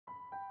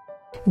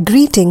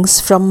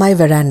Greetings from my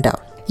veranda.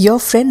 Your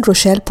friend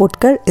Rochelle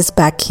Potkar is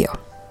back here.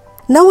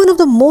 Now, one of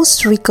the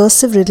most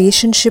recursive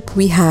relationship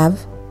we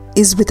have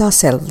is with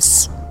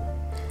ourselves.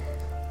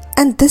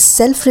 And this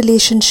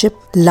self-relationship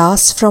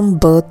lasts from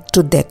birth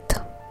to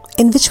death,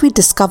 in which we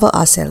discover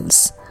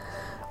ourselves,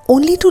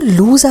 only to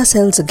lose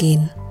ourselves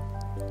again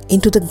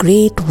into the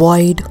great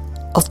void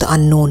of the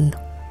unknown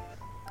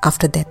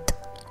after death.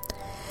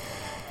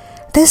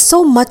 There's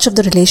so much of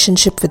the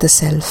relationship with the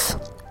self.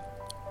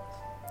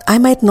 I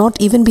might not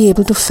even be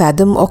able to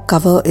fathom or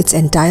cover its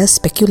entire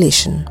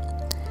speculation.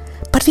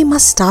 But we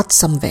must start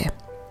somewhere.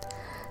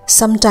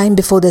 Sometime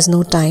before there's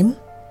no time.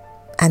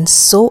 And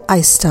so I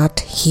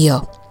start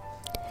here.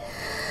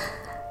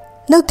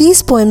 Now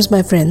these poems,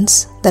 my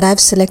friends, that I've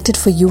selected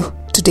for you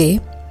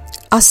today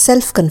are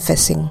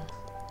self-confessing,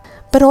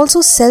 but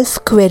also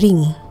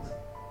self-querying.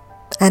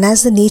 And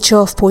as the nature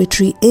of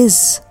poetry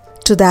is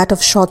to that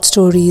of short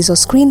stories or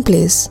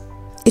screenplays,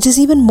 it is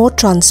even more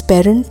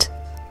transparent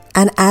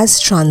and as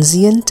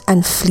transient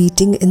and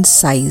fleeting in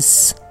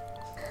size.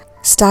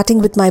 Starting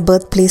with my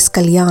birthplace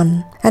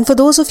Kalyan, and for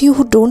those of you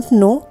who don't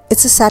know,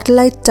 it's a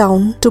satellite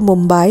town to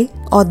Mumbai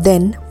or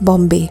then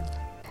Bombay.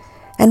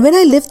 And when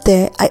I lived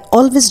there, I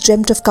always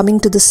dreamt of coming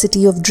to the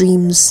city of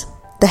dreams,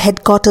 the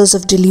headquarters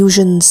of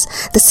delusions,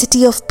 the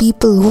city of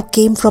people who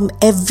came from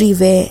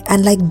everywhere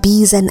and like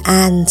bees and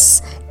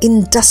ants,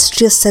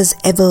 industrious as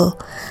ever,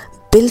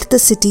 built the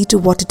city to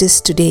what it is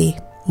today,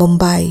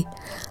 Mumbai,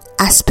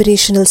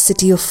 aspirational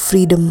city of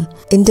freedom,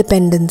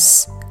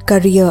 independence,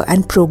 career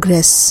and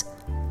progress.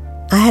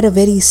 I had a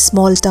very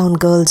small town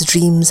girl's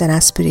dreams and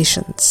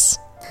aspirations.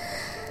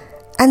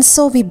 And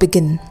so we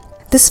begin.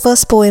 This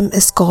first poem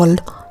is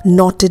called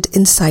Knotted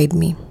Inside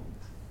Me.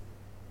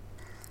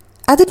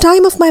 At the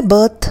time of my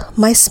birth,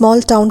 my small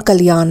town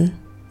Kalyan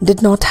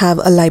did not have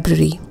a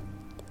library.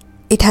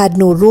 It had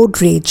no road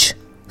rage,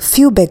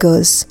 few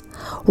beggars,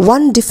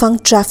 one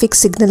defunct traffic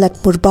signal at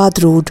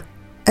Murbad Road,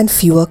 and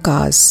fewer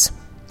cars.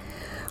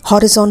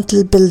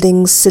 Horizontal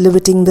buildings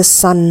silhouetting the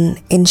sun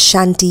in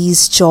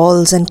shanties,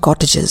 chawls and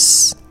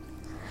cottages.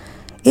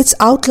 Its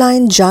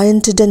outline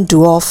gianted and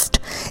dwarfed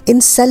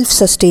in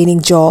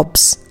self-sustaining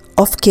jobs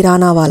of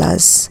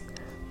kiranawalas,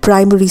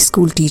 primary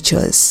school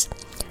teachers,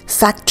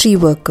 factory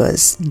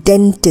workers,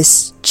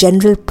 dentists,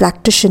 general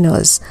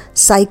practitioners,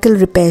 cycle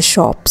repair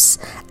shops,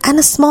 and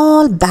a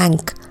small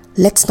bank,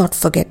 let's not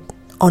forget,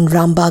 on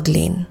Rambagh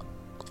Lane.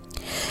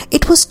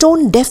 It was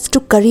tone deaf to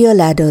career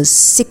ladders,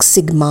 Six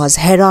Sigmas,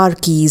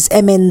 hierarchies,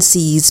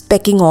 MNCs,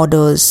 pecking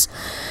orders,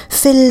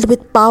 filled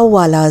with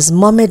Pawwalas,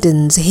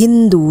 Mohammedans,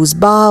 Hindus,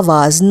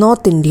 Bawas,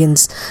 North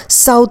Indians,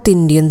 South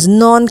Indians,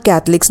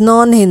 non-Catholics,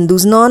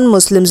 non-Hindus,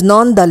 non-Muslims,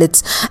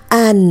 non-Dalits,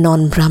 and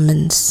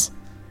non-Brahmins.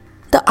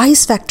 The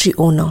ice factory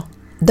owner,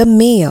 the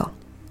mayor,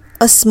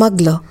 a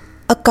smuggler,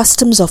 a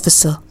customs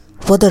officer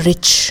were the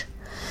rich.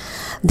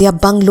 Their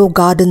bungalow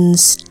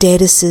gardens,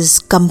 terraces,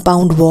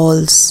 compound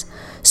walls,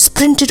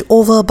 sprinted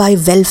over by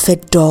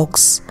well-fed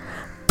dogs,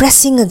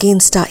 pressing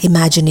against our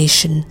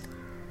imagination,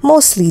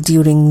 mostly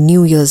during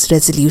New Year's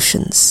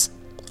resolutions.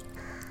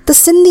 The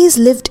Sindhis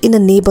lived in a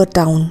neighbor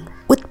town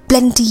with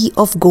plenty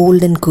of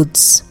gold and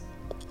goods.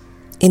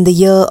 In the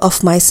year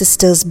of my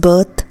sister's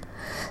birth,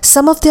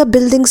 some of their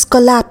buildings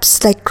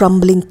collapsed like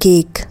crumbling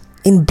cake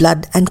in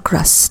blood and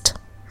crust.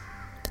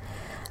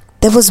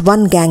 There was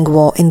one gang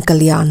war in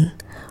Kalyan,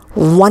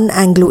 one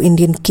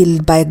Anglo-Indian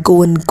killed by a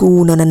Goan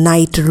goon on a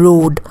night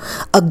road,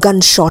 a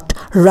gunshot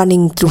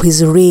running through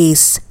his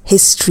race,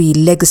 history,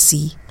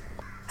 legacy,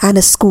 and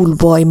a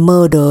schoolboy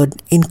murdered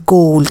in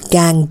cold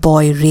gang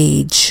boy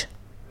rage.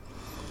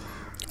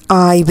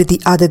 I, with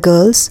the other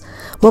girls,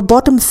 were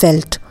bottom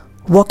felt,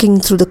 walking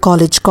through the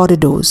college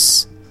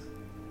corridors.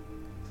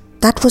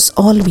 That was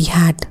all we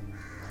had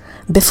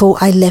before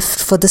I left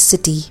for the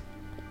city.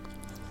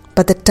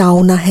 But the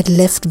town I had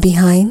left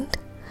behind,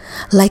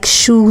 like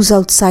shoes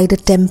outside a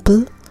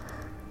temple,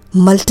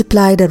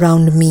 multiplied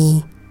around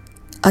me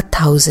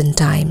 1,000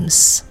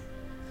 times.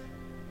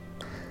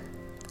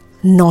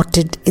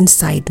 Knotted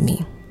inside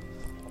me.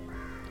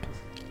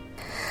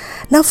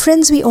 Now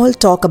friends, we all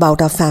talk about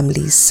our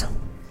families.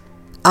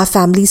 Our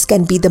families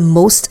can be the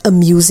most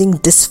amusing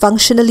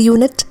dysfunctional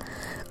unit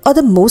or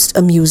the most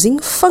amusing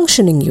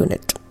functioning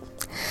unit,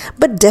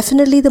 but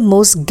definitely the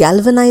most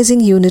galvanizing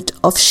unit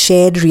of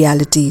shared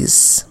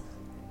realities.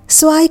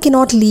 So I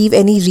cannot leave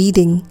any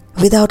reading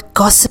without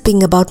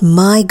gossiping about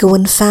my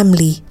Goan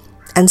family,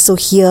 and so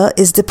here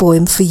is the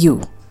poem for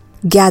you.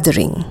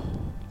 Gathering.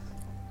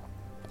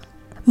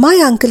 My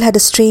uncle had a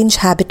strange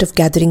habit of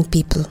gathering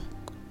people.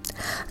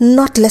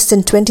 Not less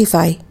than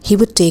 25, he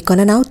would take on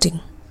an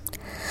outing.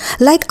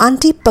 Like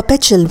Auntie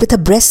Perpetual with a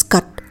breast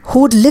cut,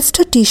 who would lift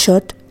her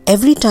t-shirt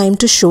every time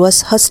to show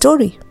us her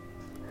story.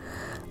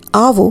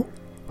 Avo,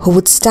 who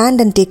would stand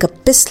and take a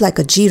piss like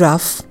a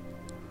giraffe.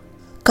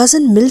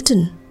 Cousin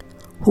Milton,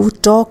 who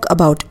would talk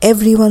about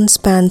everyone's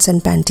pants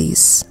and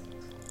panties.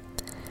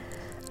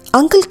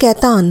 Uncle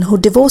Ketan, who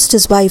divorced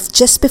his wife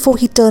just before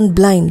he turned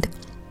blind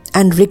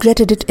and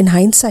regretted it in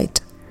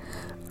hindsight.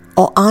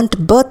 Or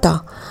Aunt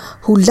Bertha,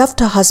 who loved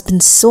her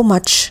husband so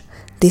much,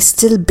 they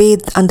still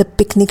bathed under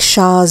picnic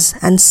showers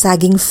and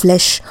sagging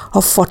flesh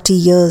of 40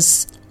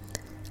 years.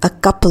 A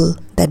couple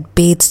that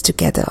bathes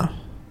together.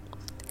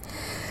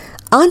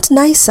 Aunt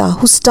Nisa,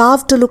 who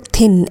starved to look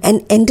thin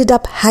and ended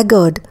up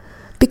haggard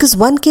because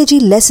 1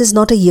 kg less is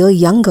not a year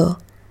younger.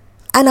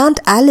 And Aunt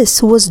Alice,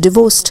 who was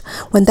divorced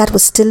when that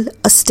was still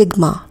a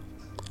stigma.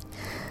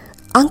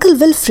 Uncle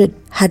Wilfred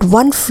had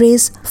one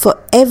phrase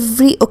for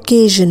every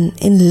occasion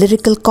in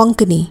lyrical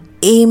konkani,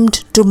 aimed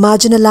to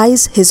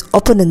marginalize his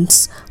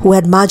opponents who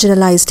had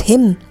marginalized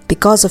him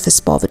because of his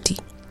poverty.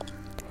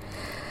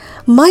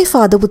 My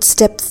father would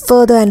step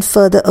further and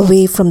further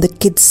away from the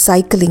kids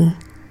cycling,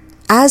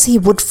 as he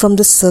would from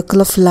the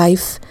circle of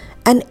life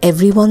and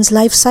everyone's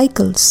life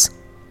cycles.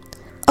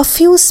 A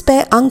few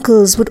spare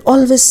uncles would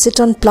always sit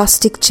on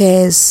plastic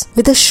chairs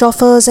with the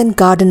chauffeurs and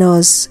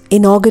gardeners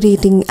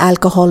inaugurating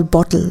alcohol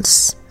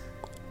bottles.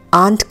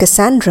 Aunt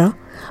Cassandra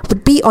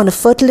would be on a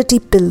fertility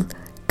pill,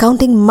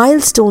 counting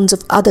milestones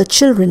of other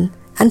children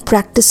and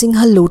practicing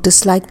her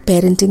lotus-like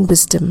parenting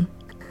wisdom.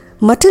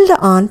 Matilda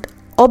aunt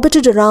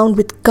orbited around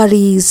with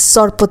curries,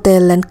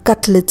 sorpotel and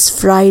cutlets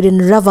fried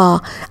in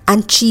rava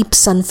and cheap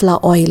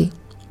sunflower oil.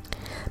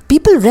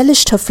 People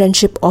relished her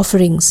friendship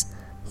offerings,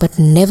 but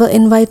never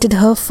invited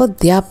her for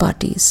their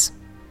parties.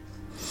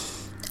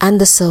 And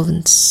the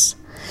servants,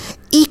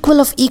 equal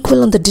of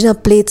equal on the dinner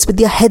plates with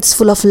their heads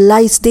full of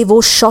lice, they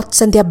wore shorts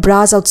and their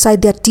bras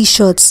outside their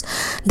t-shirts.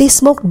 They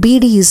smoked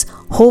beedies,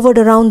 hovered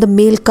around the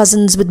male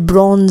cousins with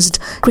bronzed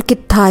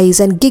cricket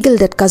thighs and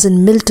giggled at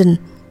cousin Milton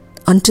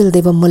until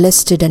they were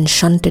molested and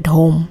shunted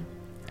home.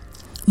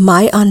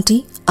 My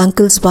auntie,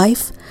 uncle's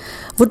wife,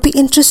 would be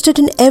interested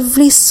in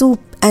every soup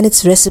and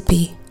its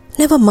recipe.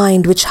 Never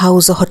mind which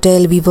house or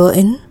hotel we were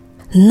in.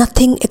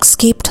 Nothing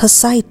escaped her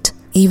sight,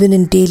 even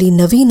in daily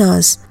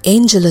novenas,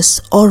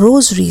 angelus or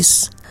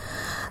rosaries.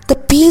 The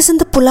peas in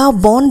the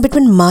pulao bond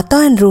between Mata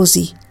and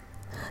Rosie.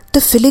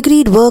 The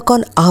filigreed work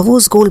on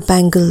Avo's gold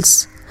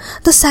bangles.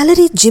 The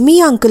salary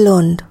Jimmy uncle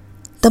earned.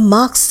 The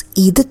marks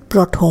Edith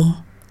brought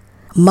home.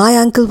 My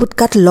uncle would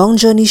cut long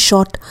journeys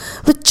short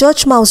with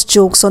church mouse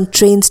jokes on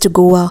trains to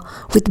Goa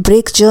with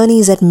break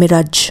journeys at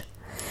Miraj.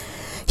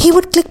 He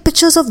would click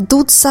pictures of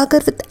Doodh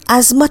Sagar with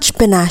as much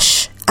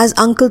panache as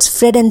uncles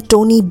Fred and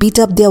Tony beat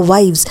up their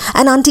wives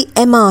and Auntie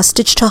Emma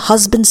stitched her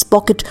husband's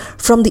pocket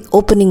from the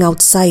opening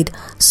outside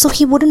so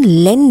he wouldn't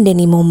lend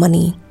any more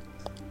money.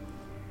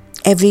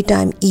 Every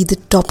time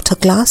Edith topped her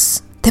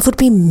class, there would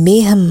be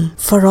mayhem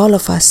for all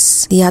of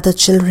us, the other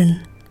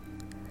children.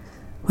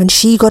 When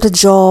she got a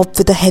job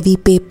with a heavy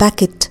pay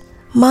packet,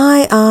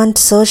 my aunt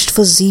searched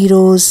for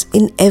zeros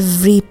in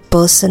every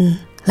person,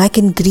 like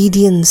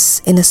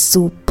ingredients in a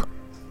soup.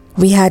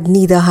 We had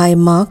neither high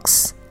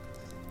marks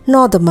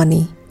nor the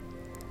money.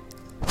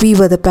 We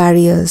were the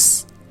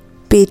pariahs,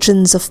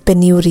 patrons of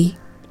penury.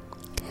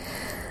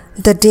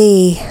 The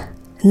day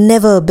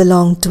never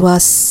belonged to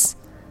us,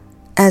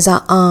 as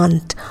our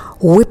aunt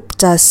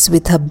whipped us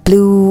with her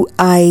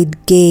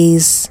blue-eyed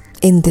gaze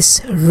in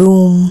this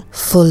room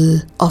full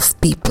of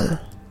people.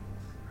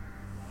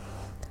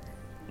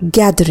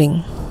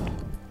 Gathering.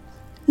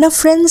 Now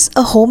friends,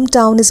 a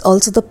hometown is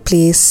also the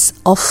place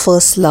of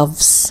first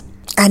loves.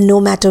 And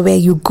no matter where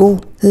you go,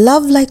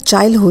 love like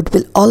childhood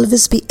will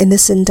always be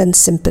innocent and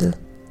simple.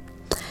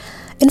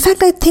 In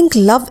fact, I think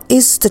love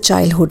is the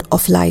childhood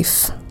of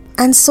life.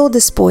 And so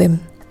this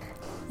poem,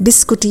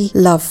 Biscooti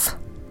Love.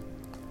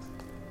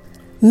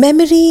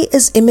 Memory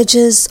is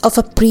images of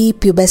a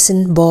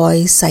pre-pubescent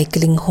boy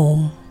cycling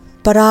home,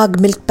 Parag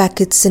milk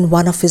packets in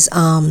one of his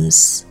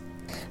arms,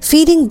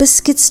 feeding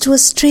biscuits to a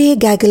stray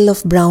gaggle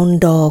of brown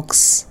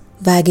dogs,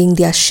 wagging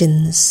their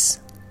shins.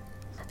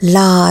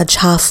 Large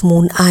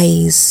half-moon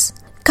eyes,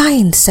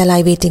 kind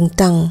salivating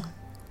tongue.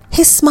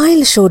 His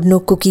smile showed no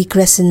cookie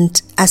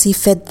crescent as he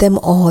fed them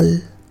all.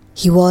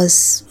 He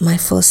was my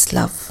first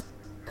love.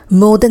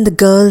 More than the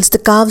girls, the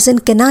calves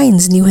and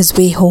canines knew his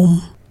way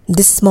home.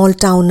 This small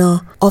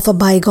towner of a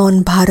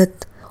bygone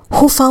Bharat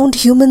who found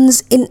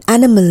humans in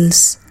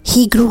animals,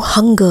 he grew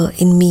hunger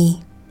in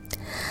me.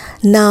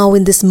 Now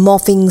in this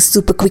morphing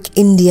super quick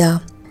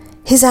India,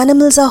 his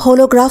animals are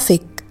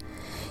holographic.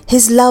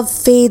 His love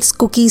fades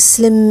cookies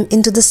slim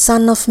into the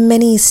sun of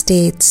many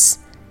states,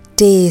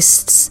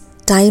 tastes,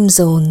 time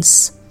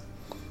zones.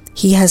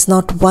 He has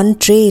not one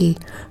trail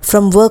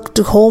from work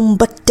to home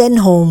but 10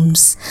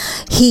 homes.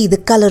 He, the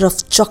color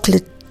of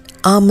chocolate,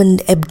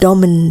 almond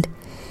abdomen.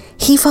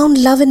 He found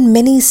love in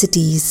many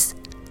cities,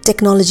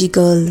 technology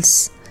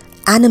girls,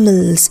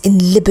 animals in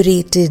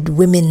liberated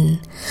women,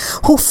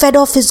 who fed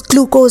off his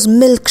glucose,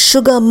 milk,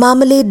 sugar,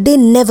 marmalade, they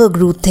never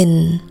grew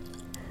thin.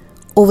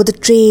 Over the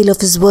trail of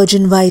his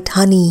virgin white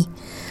honey,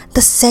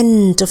 the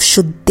scent of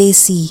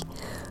Shuddesi,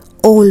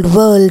 old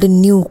world in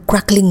new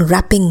crackling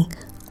wrapping,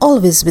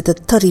 always with a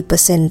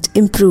 30%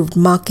 improved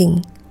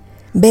marking.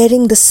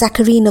 Bearing the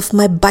saccharine of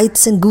my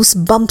bites and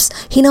goosebumps,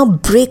 he now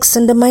breaks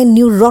under my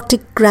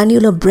neurotic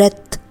granular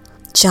breath.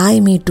 Chai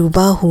mein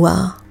duba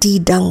hua, tea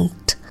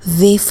dunked,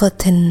 wafer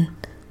thin,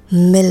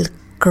 milk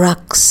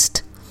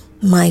cruxed,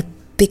 my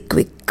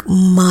Pickwick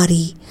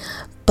Mari,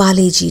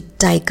 Parle-G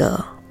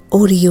Tiger,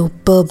 Oreo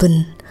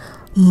Bourbon,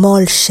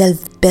 malt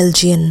shelf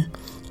Belgian,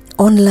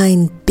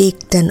 online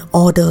baked and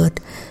ordered,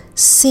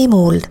 same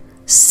old,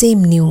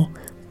 same new,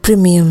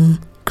 premium,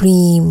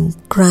 cream,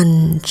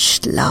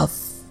 crunch, love.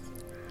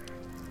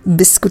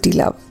 Biscooti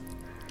Love.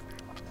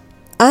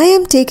 I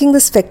am taking the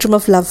spectrum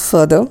of love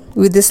further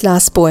with this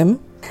last poem.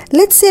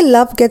 Let's say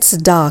love gets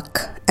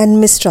dark and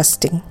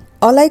mistrusting,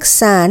 or like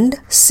sand,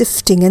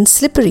 sifting and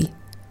slippery.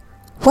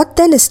 What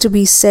then is to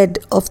be said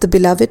of the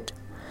beloved?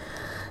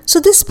 So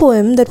this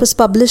poem that was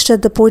published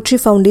at the Poetry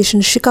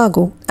Foundation,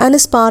 Chicago, and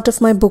is part of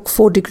my book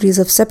 4 Degrees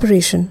of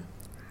Separation.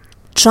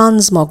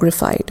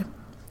 Transmogrified.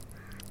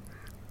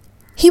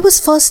 He was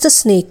first a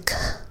snake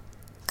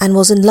and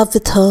was in love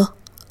with her,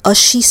 a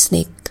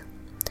she-snake.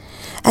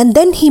 And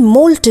then he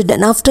molted,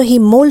 and after he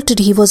molted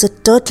he was a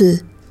turtle,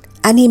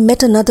 and he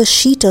met another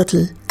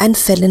she-turtle and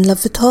fell in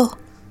love with her.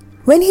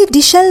 When he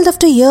deshelled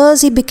after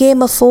years, he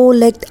became a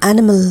 4-legged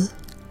animal,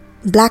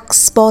 black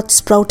spots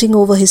sprouting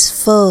over his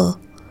fur,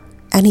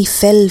 and he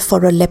fell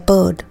for a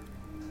leopard.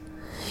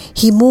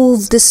 He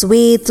moved this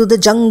way through the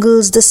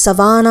jungles, the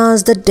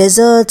savannas, the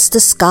deserts, the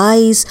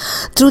skies,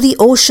 through the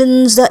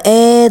oceans, the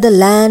air, the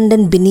land,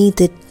 and beneath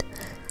it,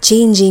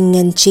 changing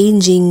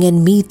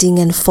and meeting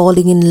and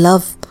falling in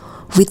love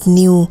with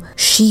new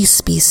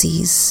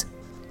she-species.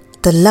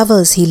 The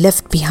lovers he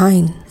left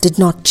behind did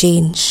not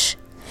change.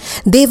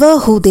 They were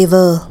who they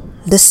were,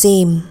 the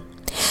same.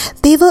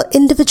 They were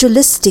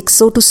individualistic,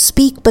 so to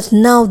speak, but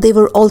now they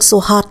were also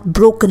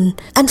heartbroken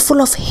and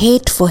full of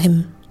hate for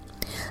him.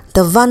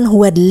 The one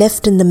who had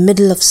left in the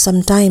middle of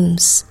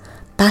sometimes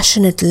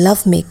passionate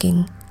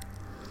lovemaking.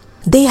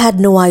 They had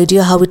no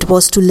idea how it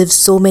was to live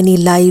so many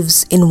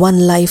lives in one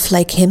life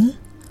like him,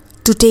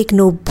 to take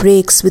no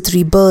breaks with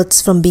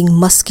rebirths from being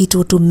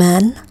mosquito to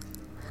man.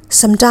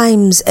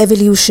 Sometimes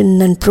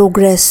evolution and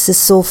progress is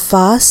so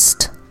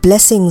fast,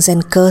 blessings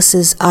and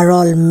curses are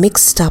all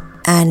mixed up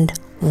and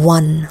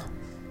one.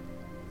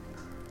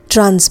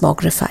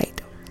 Transmogrified.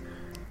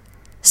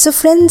 So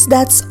friends,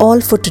 that's all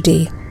for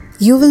today.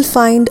 You will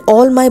find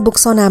all my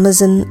books on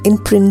Amazon in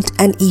print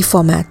and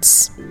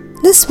e-formats.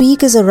 This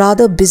week is a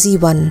rather busy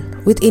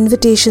one with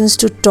invitations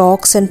to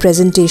talks and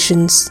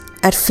presentations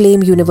at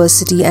Flame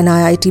University and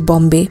IIT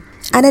Bombay,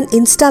 and an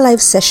Insta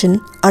Live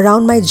session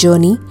around my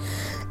journey,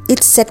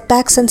 its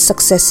setbacks and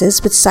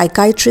successes with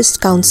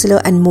psychiatrist, counselor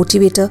and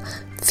motivator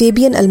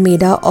Fabian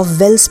Almeida of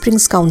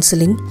Wellsprings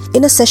Counseling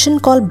in a session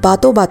called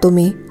Baaton Baaton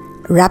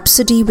Mein,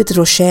 Rhapsody with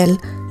Rochelle,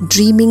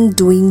 Dreaming,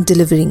 Doing,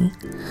 Delivering.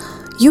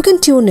 You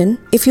can tune in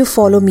if you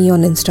follow me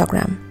on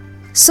Instagram.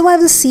 So I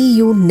will see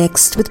you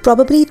next with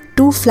probably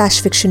 2 flash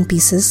fiction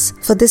pieces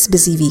for this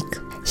busy week.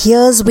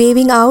 Here's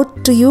waving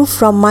out to you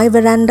from my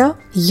veranda,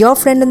 your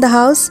friend in the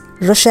house,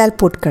 Rochelle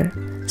Potkar.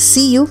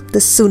 See you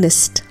the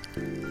soonest.